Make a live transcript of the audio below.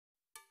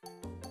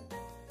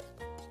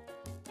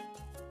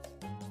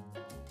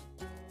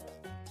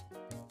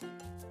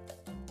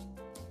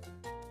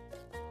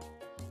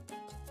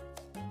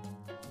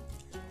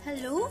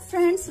Hello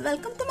friends,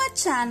 welcome to my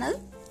channel,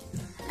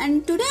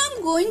 and today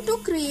I'm going to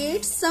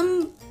create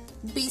some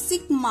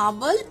basic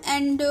marble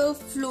and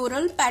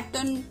floral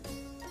pattern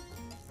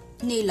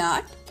nail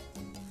art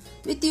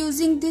with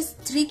using these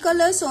three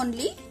colors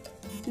only,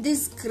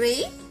 this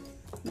grey,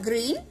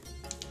 green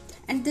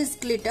and this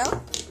glitter,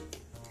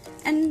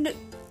 and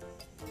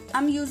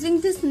I'm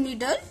using this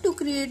needle to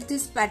create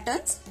these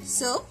patterns.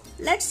 So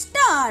let's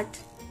start.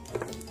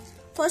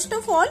 First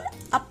of all,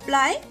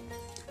 apply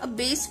a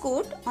base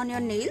coat on your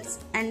nails,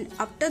 and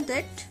after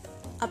that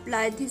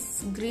apply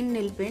this green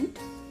nail paint.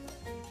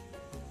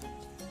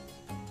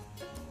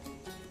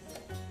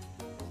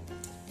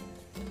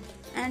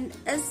 And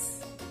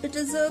as it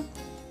is a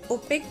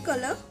opaque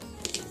color,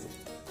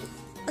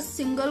 a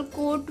single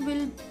coat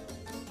will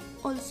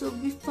also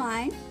be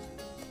fine.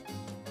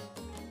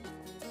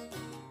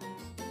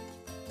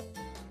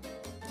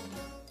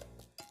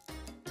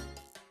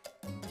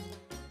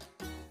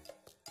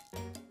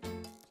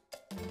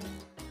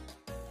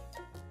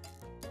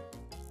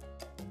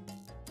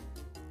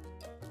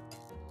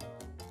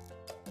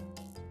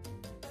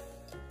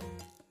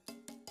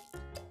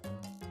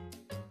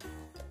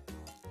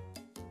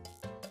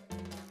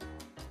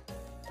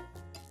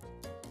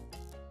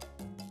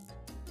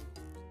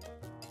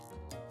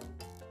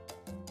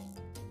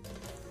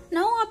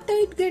 Now after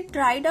it get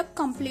dried up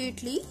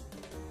completely,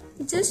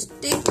 just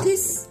take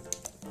this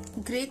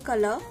grey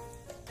color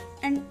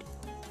and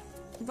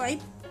wipe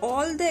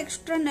all the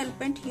extra nail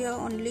paint here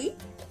only,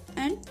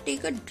 and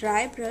take a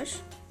dry brush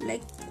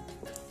like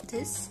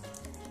this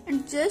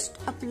and just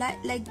apply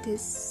like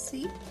this.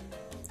 See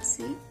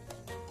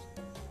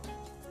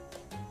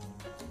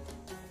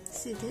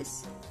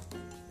this.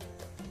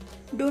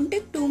 Don't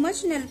take too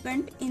much nail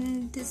paint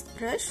in this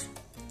brush,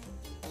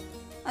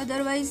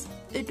 otherwise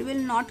it will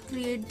not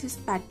create this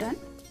pattern.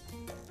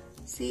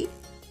 See,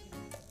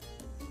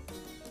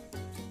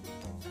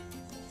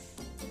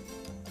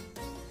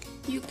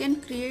 you can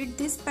create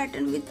this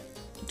pattern with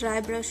dry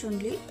brush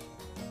only.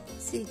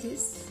 See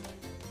this.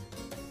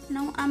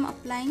 Now I'm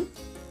applying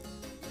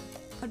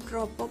a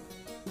drop of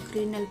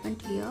green nail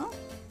paint here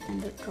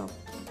and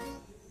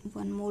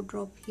one more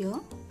drop here.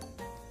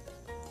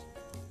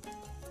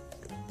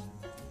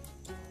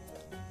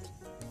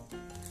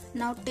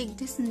 Now take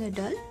this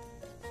needle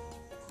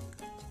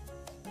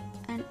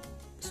and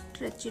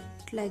stretch it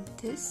like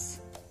this.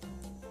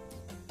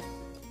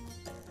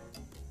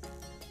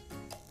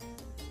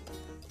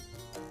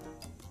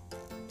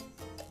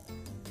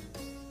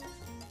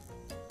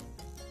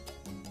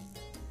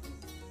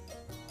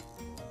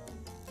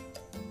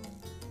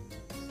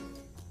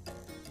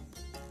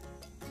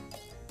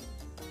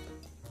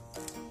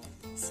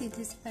 See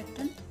this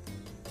pattern.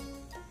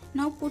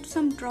 Now put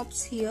some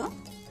drops here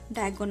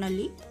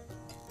diagonally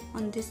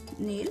on this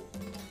nail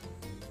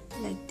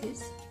like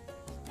this,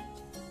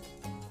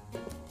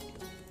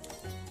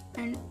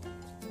 and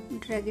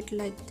drag it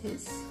like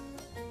this.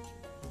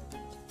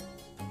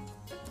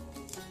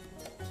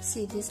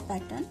 See this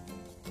pattern,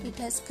 it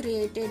has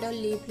created a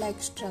leaf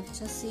like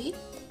structure. See,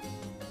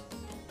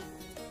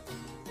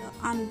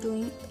 I'm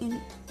doing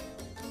in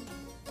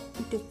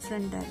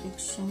different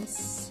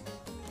directions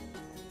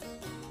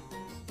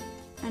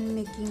and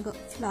making a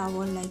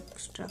flower like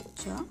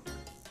structure.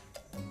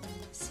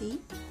 See,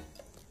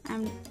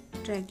 I'm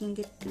dragging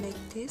it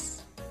like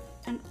this,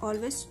 and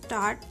always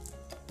start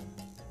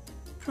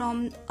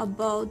from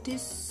above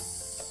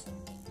this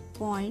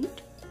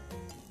point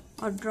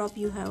or drop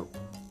you have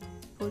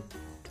put.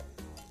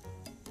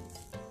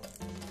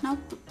 Now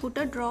put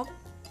a drop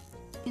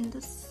in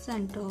the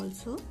center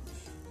also.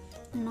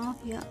 Now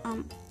here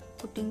I'm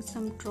putting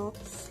some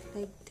drops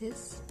like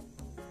this,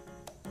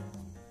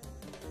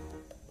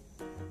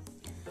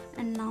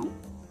 and now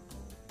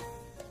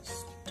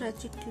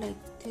stretch it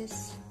like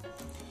this.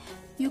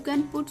 You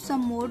can put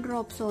some more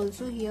drops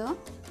also here.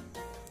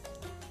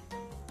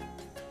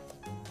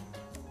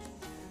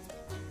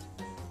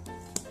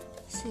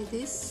 See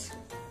this,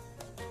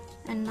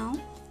 and now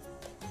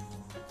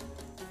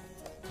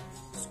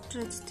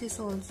stretch this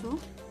also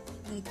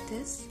like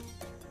this.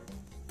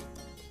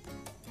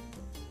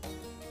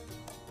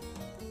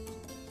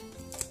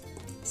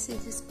 See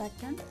this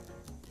pattern.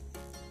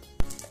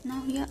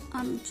 Now here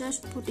I'm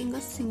just putting a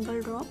single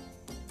drop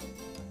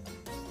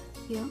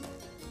here,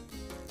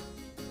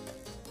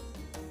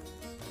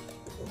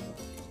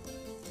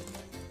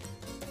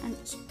 and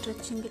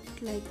stretching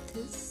it like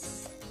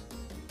this.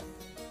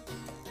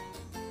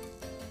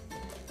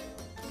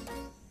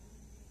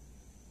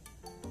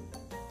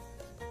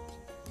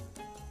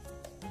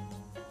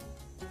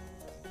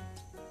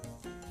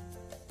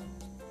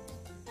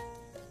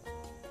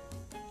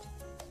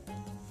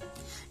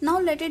 Now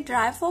let it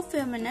dry for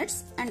few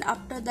minutes, and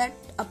after that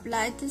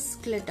apply this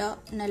glitter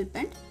nail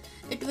paint.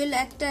 It will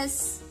act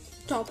as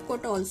top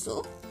coat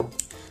also.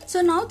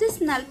 So now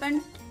this nail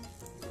paint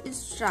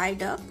is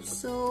dried up,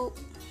 so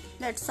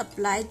let's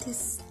apply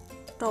this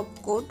top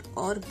coat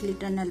or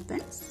glitter nail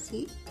paint.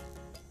 See,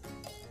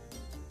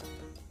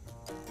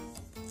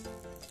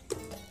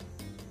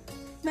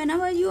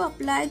 whenever you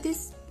apply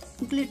this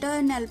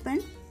glitter nail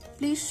paint,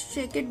 please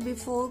shake it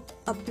before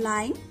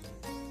applying,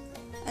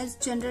 as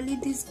generally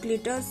these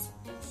glitters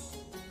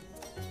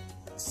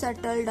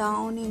settle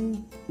down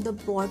in the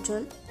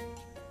bottle.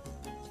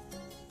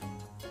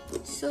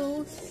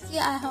 So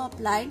here I have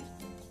applied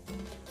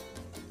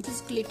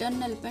this glitter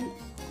nail paint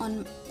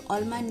on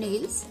all my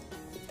nails,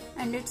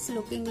 and it's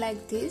looking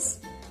like this.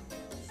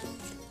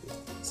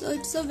 So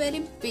it's a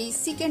very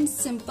basic and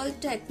simple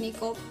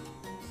technique of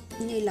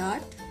nail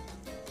art.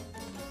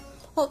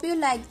 Hope you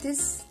like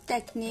this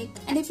technique,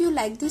 and if you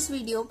like this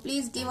video,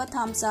 please give a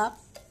thumbs up.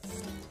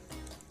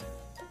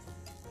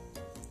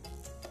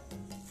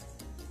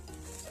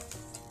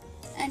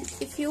 And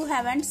if you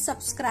haven't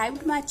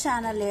subscribed my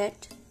channel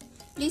yet,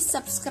 please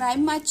subscribe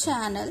my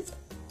channel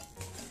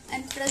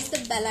and press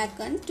the bell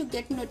icon to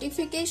get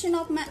notification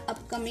of my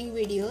upcoming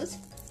videos.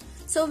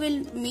 So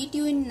we'll meet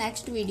you in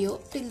next video.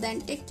 Till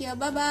then, take care.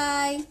 Bye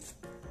bye.